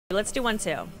Let's do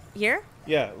 1-2. Here?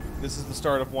 Yeah, this is the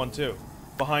start of 1-2.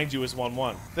 Behind you is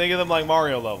 1-1. Think of them like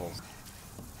Mario levels.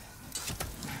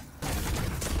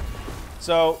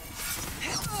 So,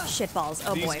 Shitballs.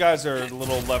 Oh, these boy. guys are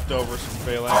little leftovers from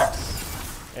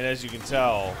Phalanx. And as you can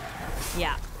tell,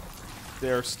 Yeah.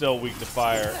 they're still weak to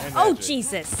fire and Oh, magic.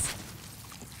 Jesus.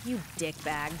 You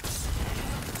dickbag.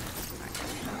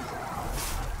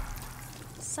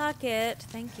 Suck it.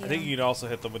 Thank you. I think you can also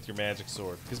hit them with your magic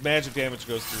sword. Because magic damage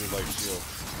goes through, like, shield.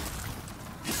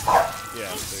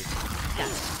 Yeah, see. Yeah.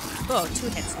 Oh, 2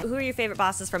 hits. Who are your favorite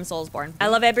bosses from Soulsborne? I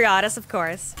love Ebriotis, of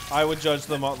course. I would judge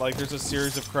them on, like, there's a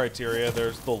series of criteria.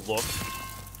 There's the look,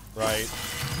 right?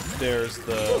 There's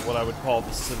the, what I would call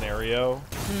the scenario.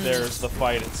 There's the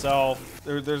fight itself.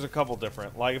 There's a couple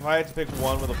different. Like, if I had to pick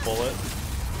one with a bullet,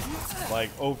 like,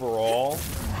 overall,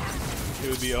 it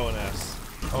would be ONS.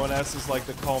 ONS is like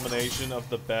the culmination of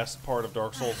the best part of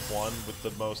Dark Souls 1 with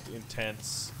the most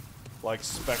intense, like,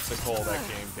 spectacle that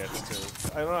game gets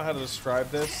to. I don't know how to describe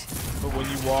this, but when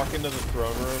you walk into the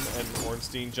throne room and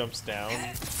Ornstein jumps down,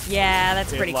 Yeah,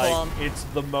 that's pretty cool. it's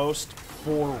the most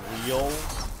for real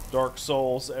Dark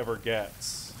Souls ever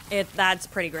gets. That's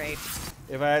pretty great.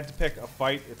 If I had to pick a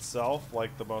fight itself,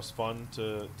 like the most fun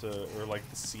or like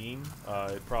the scene,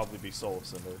 it'd probably be Soul of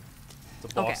Cinder. The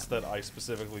boss that I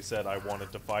specifically said I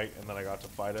wanted to fight, and then I got to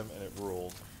fight him, and it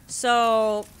ruled.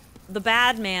 So, the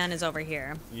bad man is over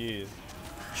here. Yeah.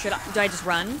 Do I just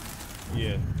run?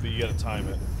 Yeah, but you gotta time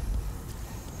it.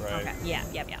 Right? Okay. Yeah,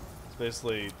 yeah. It's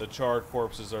basically, the charred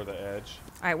corpses are the edge.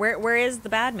 All right, where is the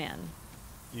bad man?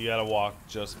 You gotta walk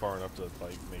just far enough to,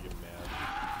 like, make him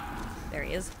mad. There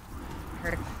he is.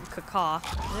 Heard a caw.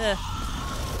 Ugh.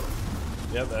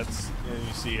 Yeah, and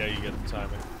you see how you get the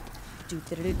timing. I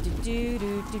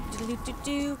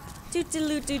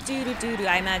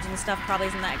imagine the stuff probably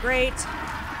isn't that great.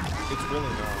 It's really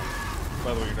not.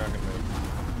 By the way, you're not gonna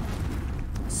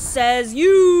make. Says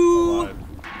you.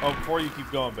 Oh, before you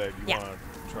keep going, babe, you Yeah. wanna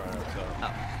try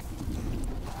out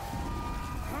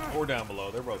Oh. or down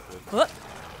below. They're both good. What?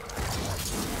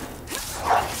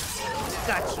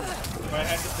 Got you. If I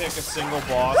had to pick a single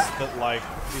boss that, like,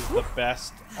 is the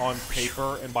best on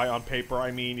paper, and by on paper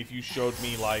I mean if you showed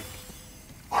me, like,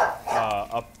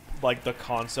 like the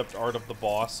concept art of the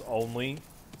boss only,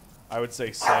 I would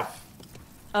say Sif.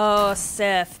 Oh,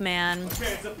 Sif, man.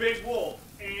 Okay, it's a big wolf,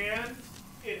 and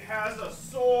it has a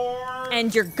sword.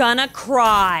 And you're gonna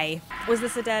cry. Was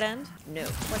this a dead end? No,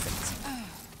 it wasn't.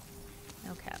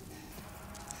 Okay.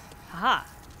 Haha.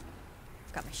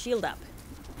 Got my shield up.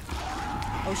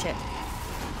 Oh, shit.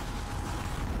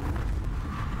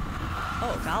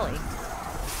 Oh, golly.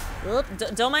 Oop,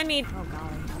 don't mind me. Oh,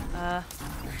 golly.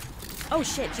 Oh,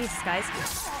 shit. Jesus, guys.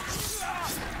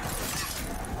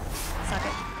 Suck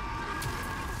it.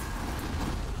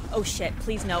 Oh, shit.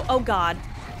 Please, no. Oh, God.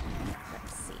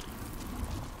 Let's see.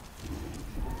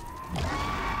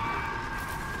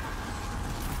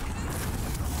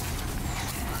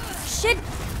 Shit!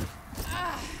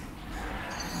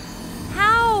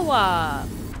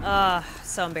 How?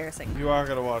 So embarrassing. You are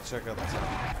gonna want to check out the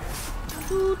time.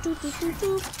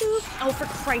 Oh, for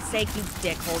Christ's sake, you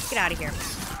dickholes. Get out of here.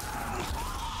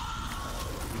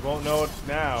 You won't know it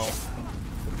now,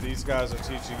 but these guys are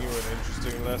teaching you an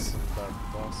interesting lesson about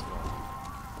the boss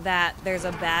man. That there's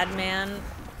a bad man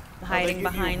hiding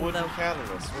behind wooden the...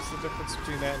 catalyst. What's the difference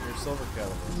between that and your silver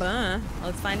catalyst?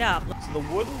 Let's find out. So the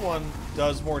wooden one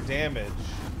does more damage,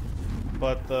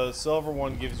 but the silver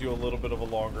one gives you a little bit of a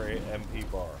longer MP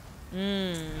bar.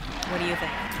 What do you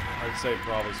think? I'd say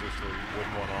probably switch to the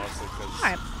wooden one, honestly,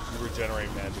 because you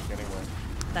regenerate magic anyway.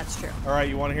 That's true. Alright,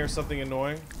 you want to hear something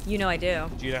annoying? You know I do.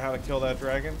 Do you know how to kill that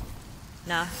dragon?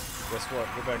 Nah. Guess what?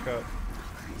 Go back up.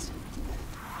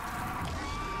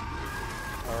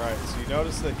 Alright, so you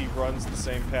notice that he runs the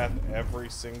same path every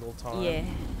single time? Yeah.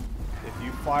 If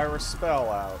you fire a spell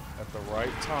out at the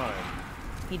right time...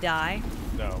 He die?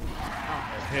 No.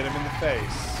 Oh. And hit him in the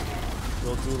face,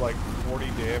 he'll do like 40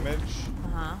 damage.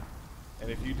 Uh-huh. And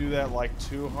if you do that like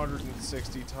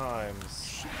 260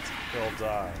 times, he'll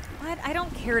die. What? I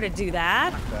don't care to do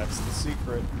that. That's the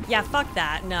secret. Yeah, fuck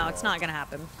that. No, it's not gonna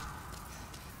happen.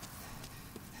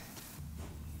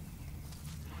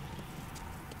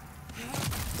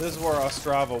 This is where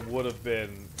Ostrava would have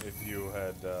been if you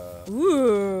had,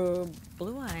 Ooh,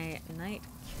 Blue Eye Knight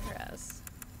Kiras.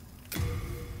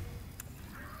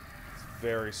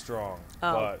 very strong.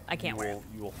 Oh, but I can't wear it.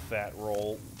 You will fat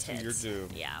roll to your Tits. doom.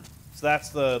 Yeah. So that's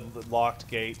the locked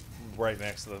gate right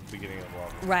next to the beginning of the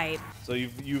level. Right. So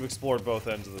you've explored both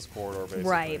ends of this corridor, basically.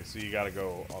 Right. So you got to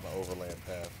go on the overland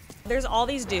path. There's all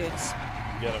these dudes.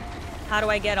 Get them. How do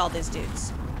I get all these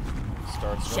dudes?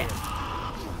 Start Shit. swinging.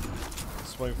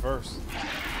 swing first.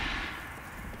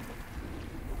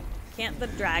 Can't the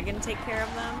dragon take care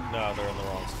of them? No, they're in the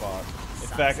wrong spot. In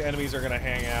Sucks. fact, enemies are going to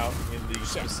hang out in these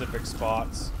specific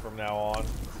spots from now on,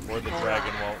 where the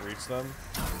dragon won't reach them.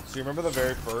 So you remember the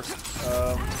very first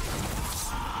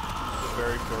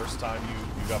time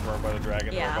you got burned by the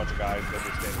dragon? There were a bunch of guys that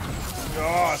were standing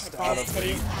just out of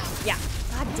reach. Yeah.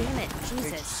 God damn it. Hey,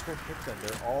 Jesus. just go hit them.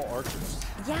 They're all archers.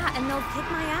 Yeah, and they'll kick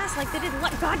my ass like they did.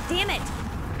 God damn it.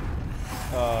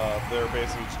 They're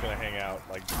basically just going to hang out,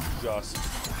 like, just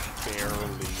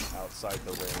barely outside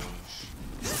the range.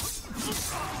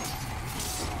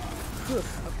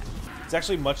 Okay. It's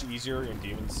actually much easier in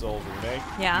Demon's Souls Remake.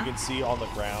 Yeah. You can see on the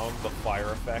ground the fire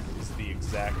effect is the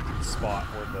exact spot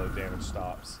where the damage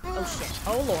stops. Oh shit.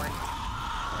 Oh lord.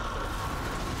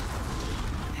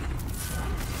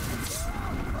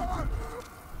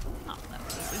 Oh, that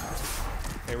was easy.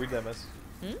 Hey, read that message.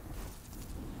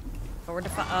 Forward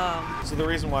to So the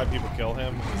reason why people kill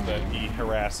him is that he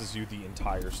harasses you the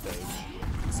entire stage.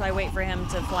 so I wait for him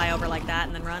to fly over like that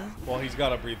and then run? Well, he's got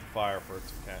to breathe the fire for it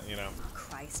to, you know.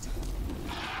 Christ.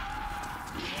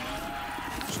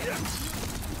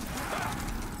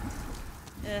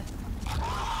 There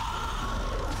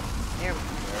we go.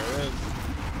 There it is.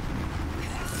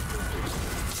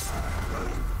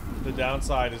 The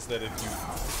downside is that if you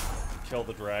kill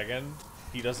the dragon,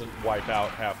 he doesn't wipe out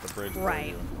half the bridge.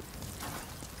 Right.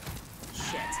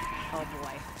 Shit. Oh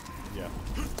boy. Yeah.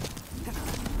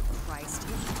 Christ.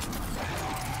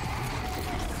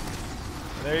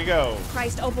 There you go.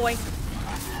 Christ. Oh boy.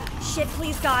 Shit,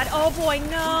 please God. Oh boy,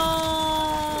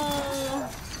 no.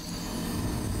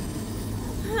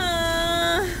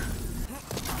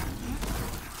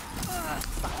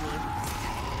 Fuck me.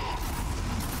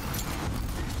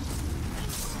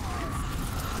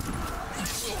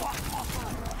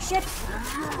 Shit.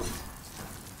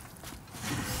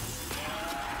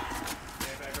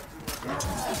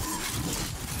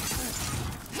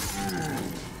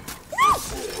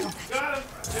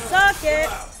 Suck it.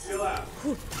 Chill out.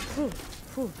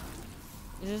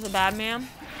 Is this a bad man?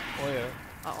 Oh yeah.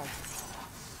 Uh-oh.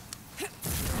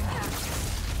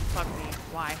 Fuck me.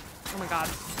 Why? Oh my god.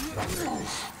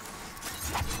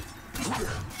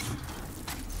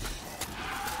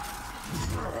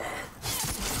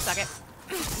 Suck it.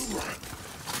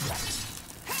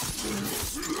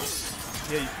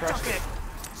 Yeah, you crushed it.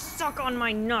 Suck on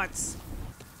my nuts.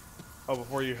 Oh,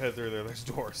 before you head through there, there's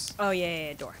doors. Oh,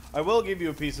 yeah, door. I will give you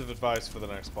a piece of advice for the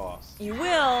next boss. You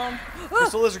will.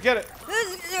 Crystal Lizard, get it!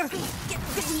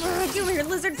 Get over here,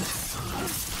 lizard.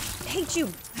 Hate you.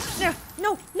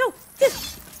 No.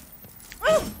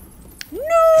 Oh,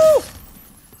 no!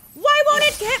 Why won't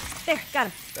it get? There, got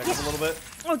him. Back up a little bit.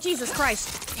 Oh, Jesus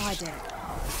Christ. Oh, I did it.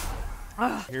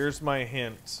 Here's my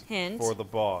hint, Hint? for the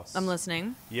boss. I'm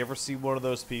listening. You ever see one of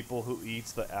those people who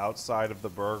eats the outside of the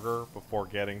burger before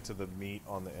getting to the meat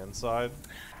on the inside?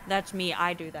 That's me.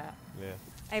 I do that. Yeah.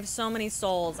 I have so many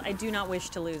souls. I do not wish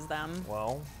to lose them.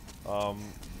 Well,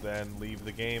 then leave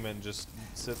the game and just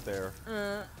sit there.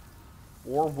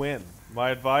 Or win. My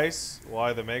advice will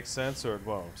either make sense or it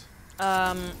won't.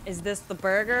 Is this the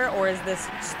burger or is this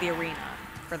just the arena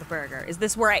for the burger? Is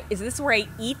this where I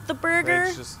eat the burger?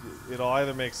 It's just, it'll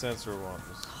either make sense or it won't.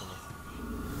 Just,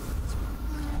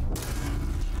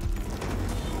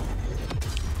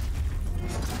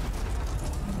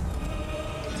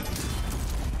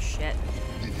 Shit.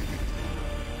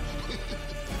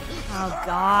 Oh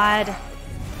God.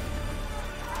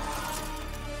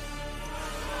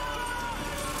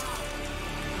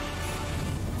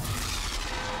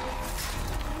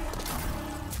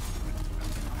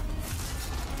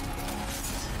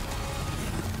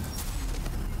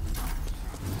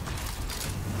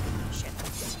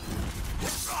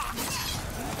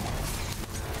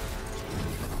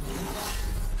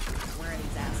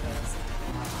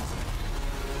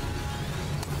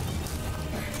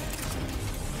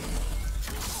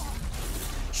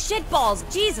 Shitballs!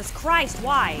 Jesus Christ,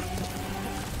 why?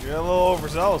 you're a little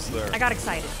overzealous there. I got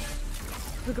excited.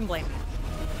 Who can blame me?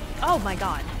 Oh my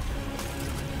god.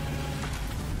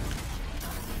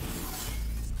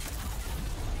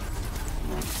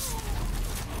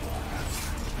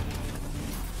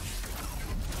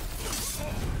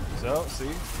 So, see?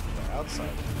 The outside.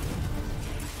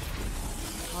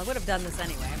 Well, I would have done this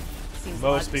anyway. Seems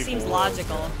would.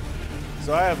 logical.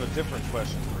 So I have a different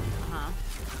question for you. Uh-huh.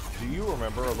 Do you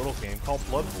remember a little game called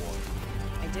Bloodborne?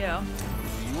 I do.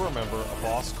 Do you remember a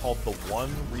boss called the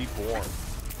One Reborn?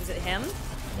 Is it him?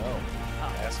 No. Oh.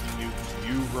 I'm asking you, do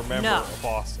you remember No. a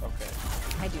boss? Okay.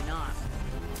 I do not.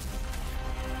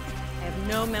 I have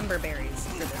no member berries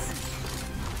for this.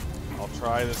 I'll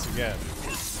try this again.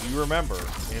 you remember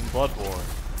in Bloodborne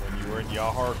when you were in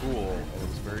Yahar Ghul and it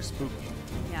was very spooky.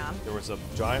 Yeah. There was a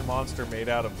giant monster made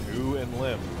out of goo and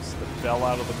limbs that fell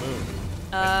out of the moon.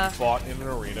 And you fought in an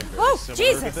arena very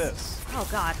similar to this. Oh,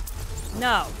 God.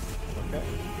 No. Okay.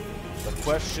 The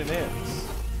question is,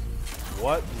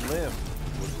 what limb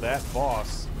was that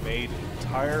boss made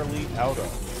entirely out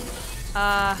of?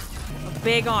 A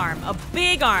big arm. A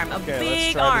big arm. A okay, big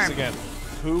let's try arm. this again.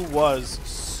 Who was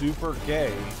super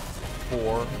gay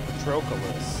for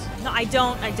Patroclus? No, I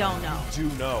don't know. Do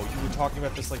know. You were talking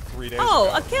about this like 3 days ago.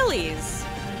 Oh, Achilles.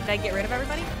 Did I get rid of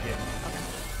everybody? Yeah. Okay.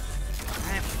 All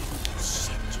right.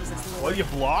 Shit, Jesus Lord. Well, you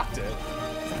blocked it.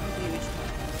 Huge.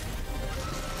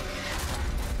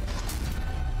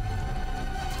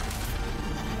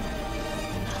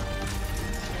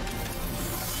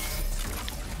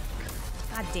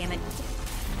 God damn it.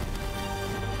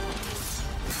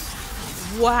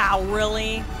 Wow,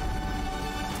 really?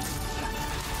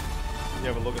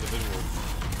 Yeah, but look at the visuals.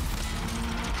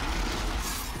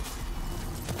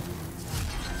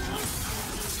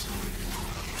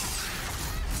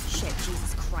 Shit,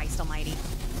 Jesus Christ almighty.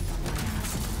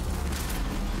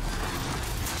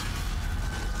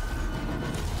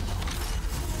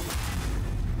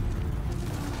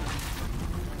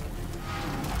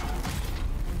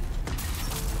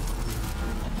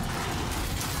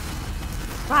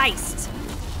 Christ!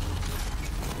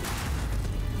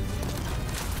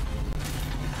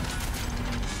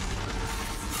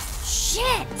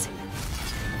 Shit!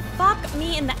 Fuck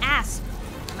me in the ass.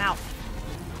 I'm out.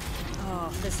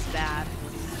 Oh, this is bad.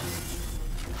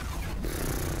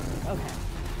 Okay.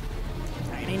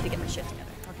 Alright, I need to get my shit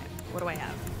together. Okay, what do I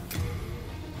have?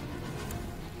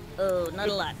 Oh, not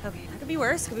a lot. Okay, that could be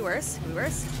worse, could be worse, could be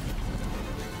worse.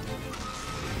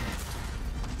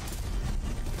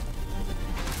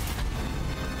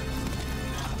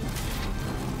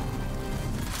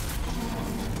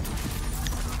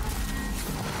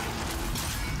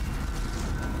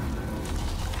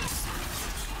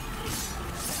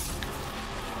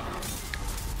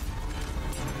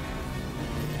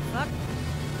 Fuck.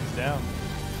 Down.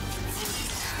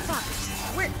 Fuck.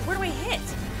 Where do I hit?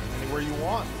 Anywhere you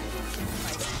want.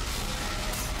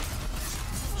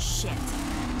 Shit.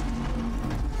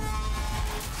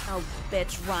 Oh,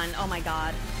 bitch, run. Oh my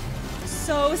god.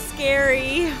 So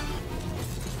scary.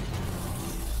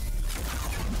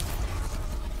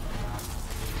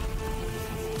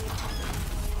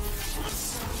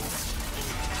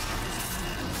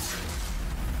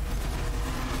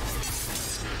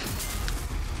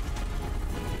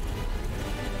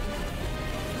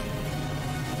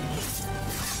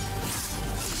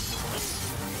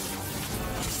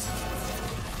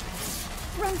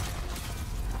 Run.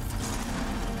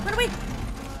 Run away.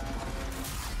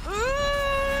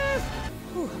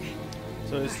 Whew, okay.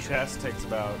 So his chest takes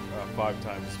about 5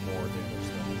 times more damage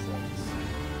than his legs.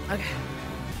 Okay.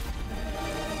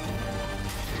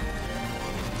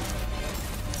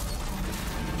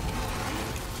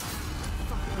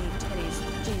 Fuck me, titties.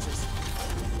 Jesus.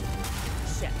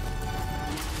 Shit.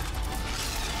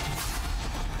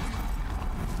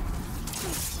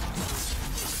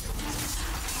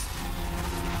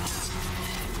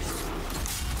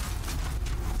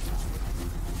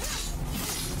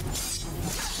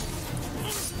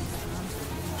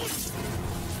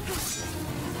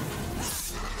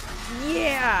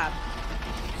 Yeah.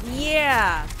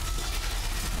 Yeah.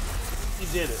 He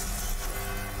did it.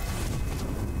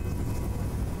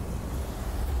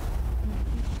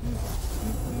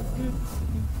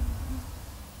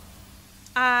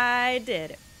 I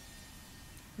did it.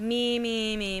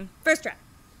 Me. First try.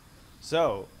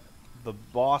 So, the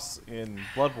boss in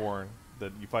Bloodborne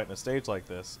that you fight in a stage like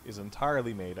this is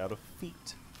entirely made out of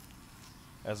feet,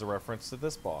 as a reference to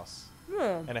this boss.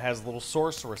 And it has little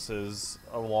sorceresses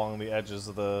along the edges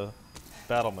of the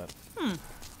battlement.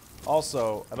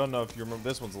 Also, I don't know if you remember,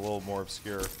 this one's a little more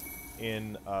obscure.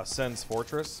 In Sen's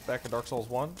Fortress, back in Dark Souls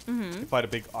 1, you fight a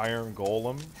big iron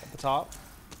golem at the top.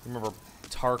 Remember,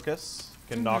 Tarkus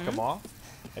can knock him off,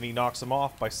 and he knocks him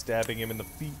off by stabbing him in the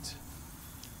feet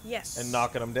Yes. and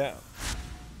knocking him down.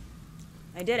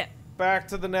 I did it. Back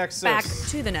to the Nexus. Back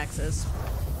to the Nexus.